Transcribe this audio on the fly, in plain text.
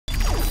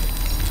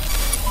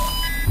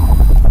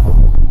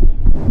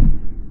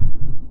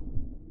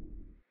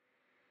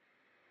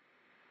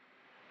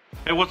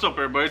Hey, what's up,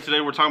 everybody? Today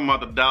we're talking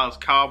about the Dallas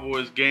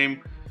Cowboys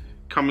game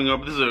coming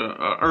up. This is an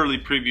early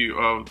preview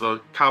of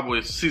the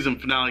Cowboys season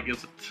finale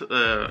against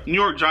the New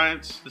York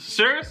Giants. This is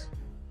serious?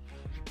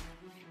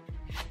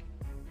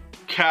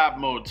 Cap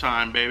mode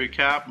time, baby.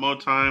 Cap mode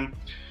time.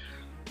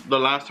 The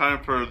last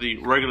time for the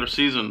regular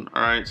season.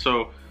 All right,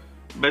 so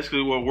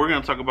basically what we're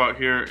going to talk about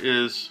here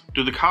is,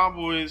 do the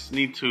Cowboys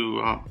need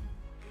to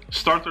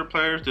start their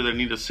players? Do they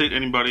need to sit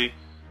anybody?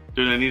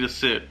 Do they need to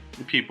sit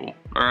people?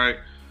 All right.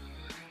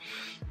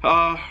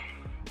 I'm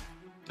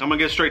gonna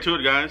get straight to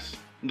it, guys.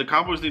 The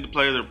Cowboys need to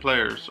play their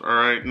players. All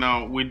right.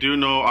 Now we do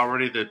know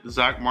already that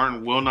Zach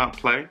Martin will not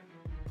play.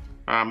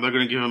 They're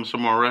gonna give him some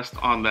more rest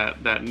on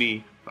that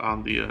knee,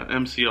 on the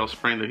MCL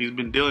sprain that he's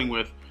been dealing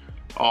with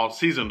all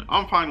season.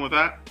 I'm fine with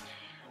that.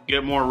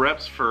 Get more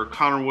reps for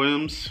Connor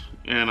Williams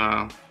and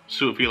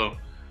Suafilo.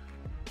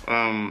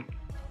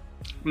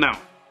 Now,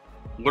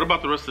 what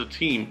about the rest of the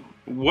team?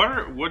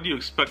 What do you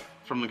expect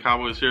from the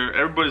Cowboys here?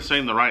 Everybody's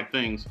saying the right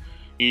things.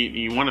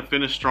 You want to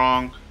finish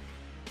strong,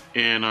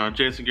 and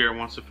Jason Garrett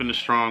wants to finish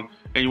strong,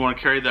 and you want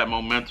to carry that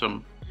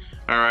momentum.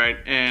 All right,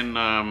 and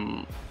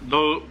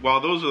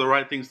while those are the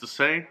right things to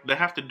say, they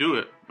have to do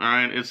it. All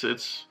right,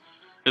 it's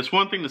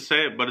one thing to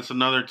say it, but it's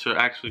another to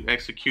actually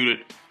execute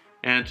it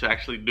and to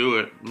actually do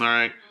it. All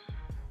right,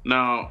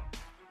 now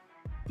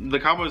the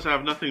Cowboys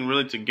have nothing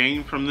really to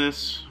gain from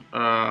this,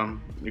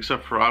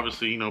 except for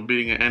obviously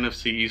beating an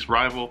NFC East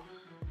rival.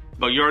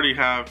 But you already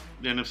have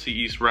the NFC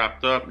East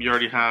wrapped up. You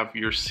already have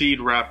your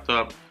seed wrapped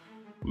up.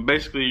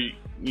 Basically,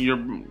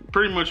 you're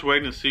pretty much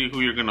waiting to see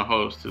who you're going to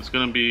host. It's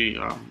going to be,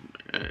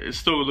 it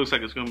still looks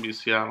like it's going to be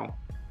Seattle.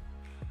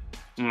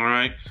 All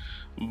right.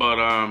 But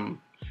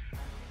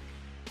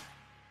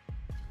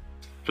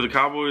for the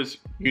Cowboys,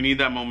 you need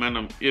that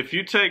momentum. If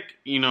you take,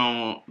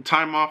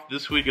 time off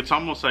this week, it's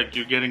almost like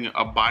you're getting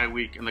a bye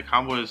week. And the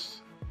Cowboys,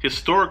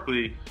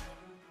 historically,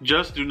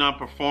 just do not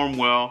perform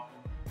well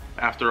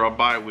after a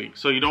bye week.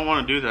 So you don't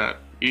want to do that.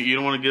 You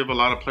don't want to give a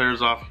lot of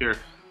players off here.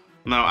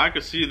 Now, I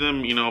could see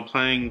them,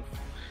 playing,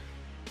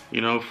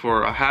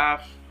 for a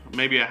half,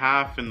 maybe a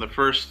half in the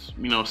first,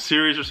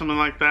 series or something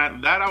like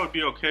that. That I would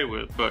be okay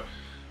with. But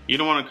you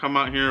don't want to come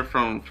out here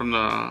from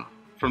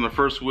the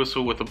first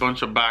whistle with a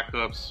bunch of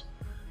backups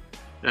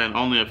and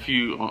only a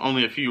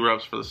few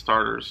reps for the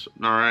starters.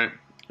 All right.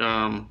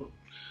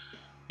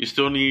 You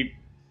still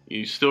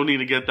need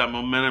to get that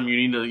momentum.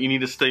 You need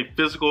to stay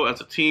physical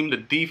as a team. The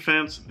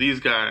defense, these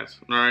guys.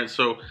 All right.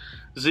 So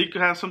Zeke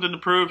has something to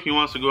prove. He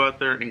wants to go out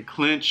there and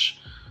clinch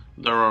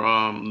the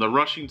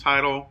rushing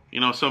title.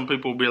 Some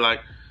people will be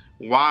like,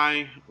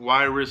 why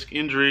risk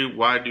injury?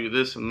 Why do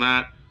this and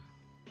that?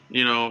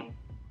 I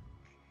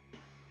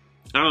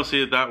don't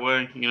see it that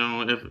way.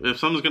 If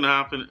something's gonna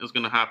happen, it's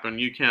gonna happen.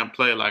 You can't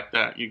play like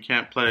that. You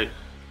can't play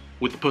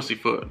with the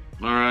pussyfoot.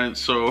 All right.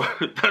 So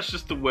that's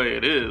just the way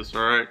it is.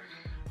 All right.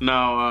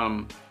 Now,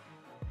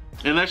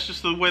 and that's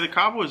just the way the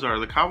Cowboys are.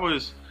 The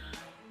Cowboys,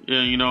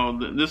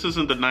 this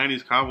isn't the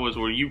 90s Cowboys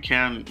where you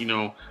can,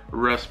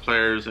 rest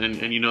players and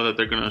you know that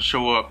they're going to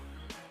show up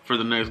for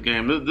the next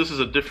game. This is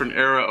a different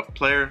era of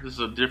player. This is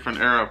a different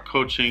era of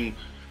coaching.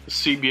 The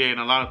CBA and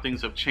a lot of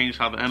things have changed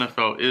how the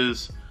NFL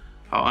is,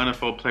 how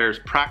NFL players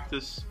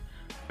practice,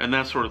 and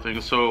that sort of thing.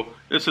 So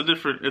it's a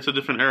different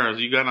era.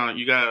 You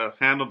gotta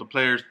handle the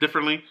players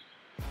differently.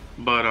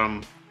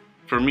 But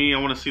for me, I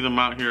want to see them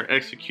out here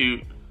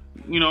execute.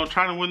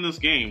 Trying to win this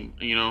game,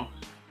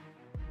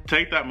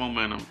 take that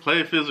momentum,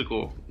 play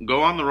physical,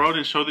 go on the road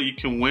and show that you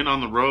can win on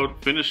the road,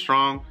 finish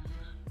strong.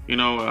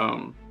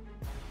 Garrett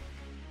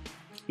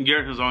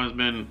has always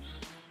been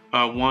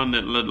one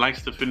that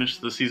likes to finish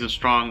the season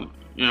strong,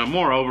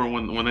 moreover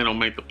when they don't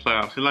make the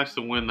playoffs. He likes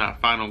to win that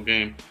final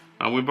game.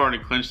 We've already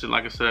clinched it,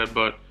 like I said,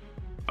 but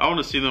I want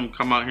to see them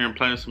come out here and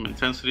play some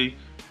intensity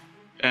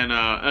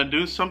and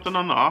do something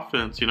on the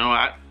offense.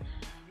 I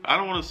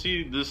don't want to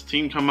see this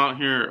team come out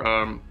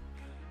here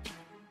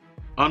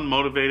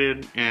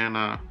unmotivated and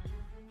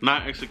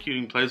not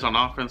executing plays on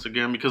offense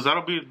again, because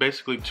that'll be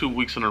basically 2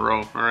 weeks in a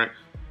row. All right.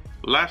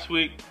 Last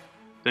week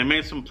they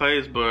made some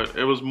plays, but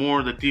it was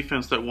more the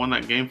defense that won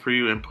that game for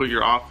you and put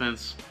your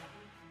offense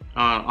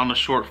on the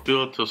short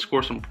field to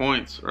score some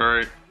points. All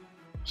right.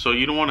 So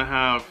you don't want to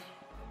have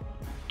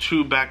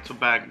 2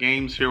 back-to-back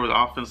games here where the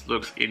offense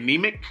looks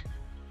anemic.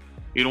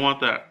 You don't want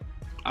that.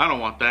 I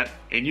don't want that,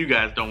 and you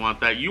guys don't want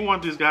that. You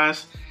want these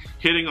guys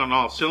hitting on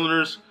all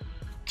cylinders.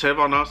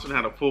 Tavon Austin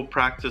had a full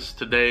practice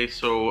today,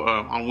 so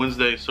on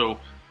Wednesday, so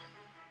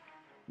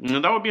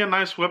that would be a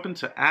nice weapon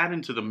to add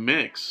into the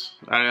mix.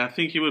 I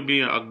think he would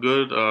be a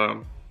good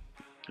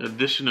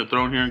addition to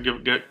throw in here and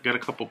get a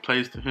couple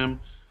plays to him.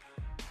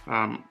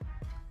 But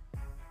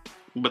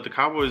the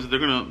Cowboys, they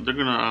gotta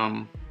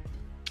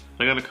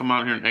come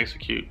out here and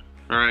execute.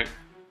 All right,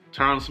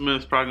 Tyron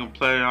Smith's probably gonna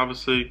play,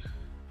 obviously.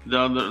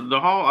 The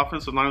whole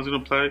offensive line is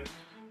going to play.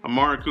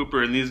 Amari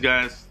Cooper and these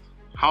guys,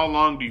 how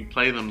long do you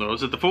play them, though?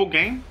 Is it the full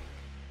game?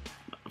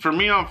 For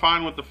me, I'm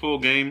fine with the full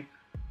game,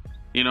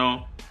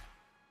 and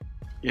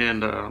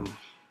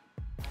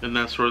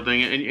that sort of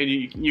thing. And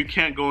you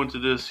can't go into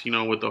this,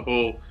 with the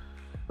whole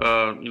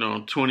you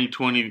know,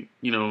 2020,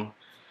 you know,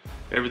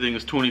 everything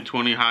is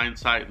 2020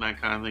 hindsight and that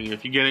kind of thing.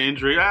 If you get an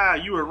injury,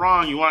 you were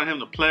wrong, you wanted him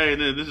to play,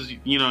 and then this is,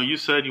 you know, you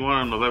said you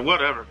wanted him to play,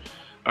 whatever.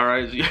 All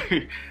right,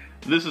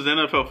 this is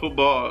NFL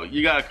football.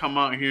 You gotta come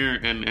out here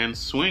and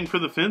swing for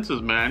the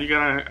fences, man. You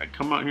gotta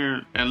come out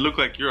here and look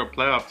like you're a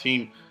playoff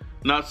team,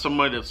 not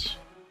somebody that's,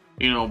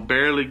 you know,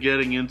 barely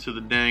getting into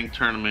the dang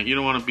tournament. You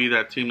don't want to be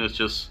that team that's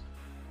just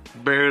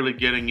barely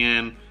getting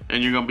in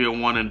and you're gonna be a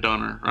one and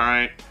doneer. All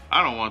right,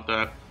 I don't want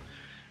that.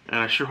 And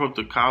I sure hope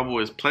the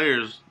Cowboys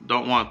players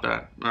don't want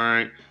that. All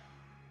right.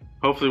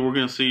 Hopefully, we're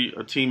going to see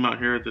a team out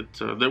here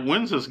that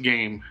wins this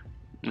game.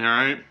 All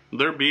right.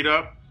 They're beat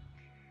up.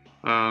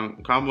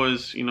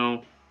 Cowboys, you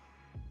know,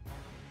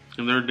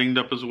 and they're dinged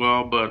up as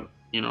well. But,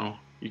 you know,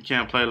 you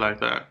can't play like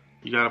that.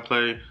 You got to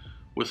play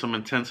with some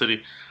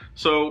intensity.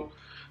 So,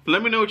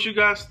 let me know what you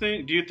guys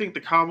think. Do you think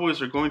the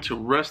Cowboys are going to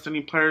rest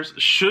any players?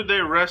 Should they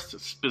rest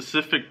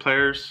specific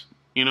players?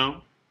 You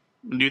know,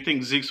 do you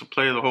think Zeke will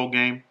play the whole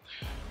game?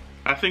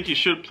 I think he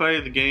should play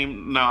the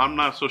game. Now, I'm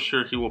not so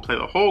sure he will play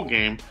the whole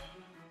game,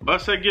 but I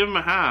say give him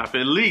a half.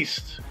 At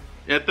least,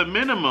 at the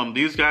minimum,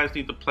 these guys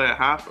need to play a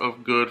half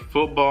of good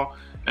football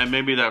and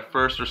maybe that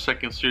first or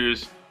second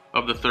series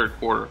of the third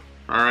quarter.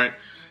 All right?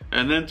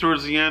 And then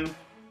towards the end,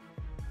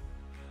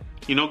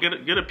 you know,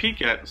 get a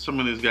peek at some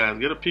of these guys.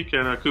 Get a peek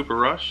at Cooper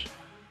Rush.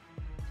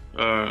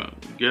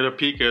 Get a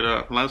peek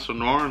at Lance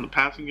Lenore in the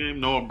passing game.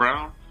 Noah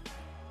Brown,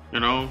 you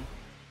know,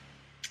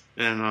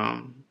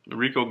 and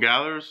Rico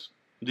Gallers.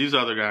 These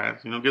other guys,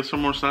 you know, get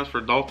some more snaps for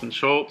Dalton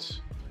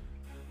Schultz.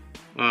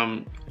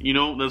 You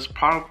know, that's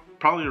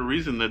probably the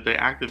reason that they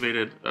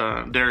activated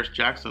Darius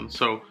Jackson.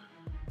 So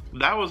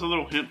that was a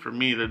little hint for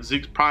me that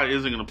Zeke probably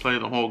isn't going to play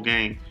the whole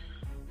game.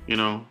 You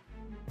know,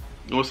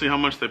 we'll see how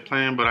much they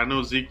play him, but I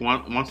know Zeke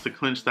wants to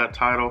clinch that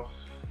title,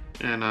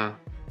 and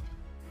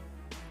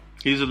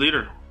he's a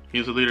leader.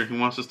 He's a leader. He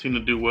wants his team to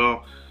do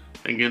well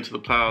and get into the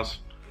playoffs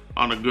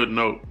on a good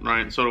note,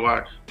 right? So do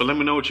I. But let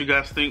me know what you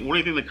guys think. What do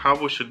you think the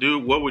Cowboys should do?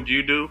 What would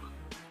you do?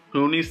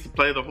 Who needs to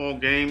play the whole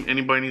game?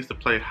 Anybody needs to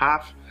play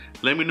half?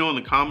 Let me know in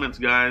the comments,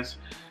 guys.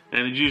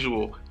 And as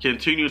usual,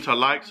 continue to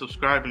like,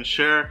 subscribe, and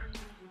share.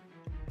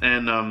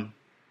 And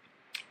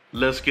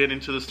let's get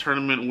into this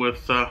tournament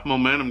with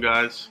momentum,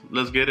 guys.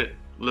 Let's get it.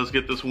 Let's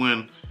get this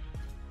win.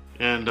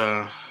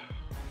 And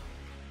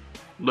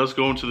let's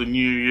go into the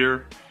new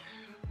year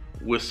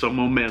with some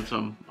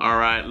momentum. All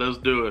right, let's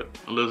do it.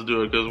 Let's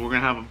do it, because we're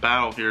gonna have a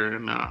battle here,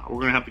 and we're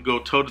gonna have to go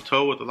toe to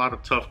toe with a lot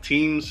of tough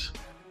teams.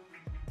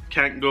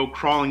 Can't go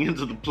crawling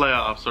into the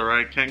playoffs. All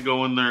right, can't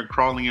go in there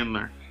crawling in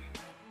there.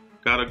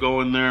 Gotta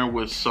go in there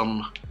with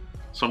some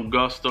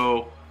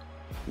gusto,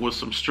 with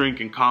some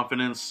strength and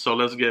confidence. So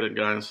let's get it,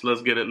 guys.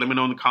 Let's get it. Let me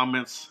know in the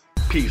comments.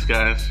 Peace,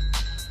 guys.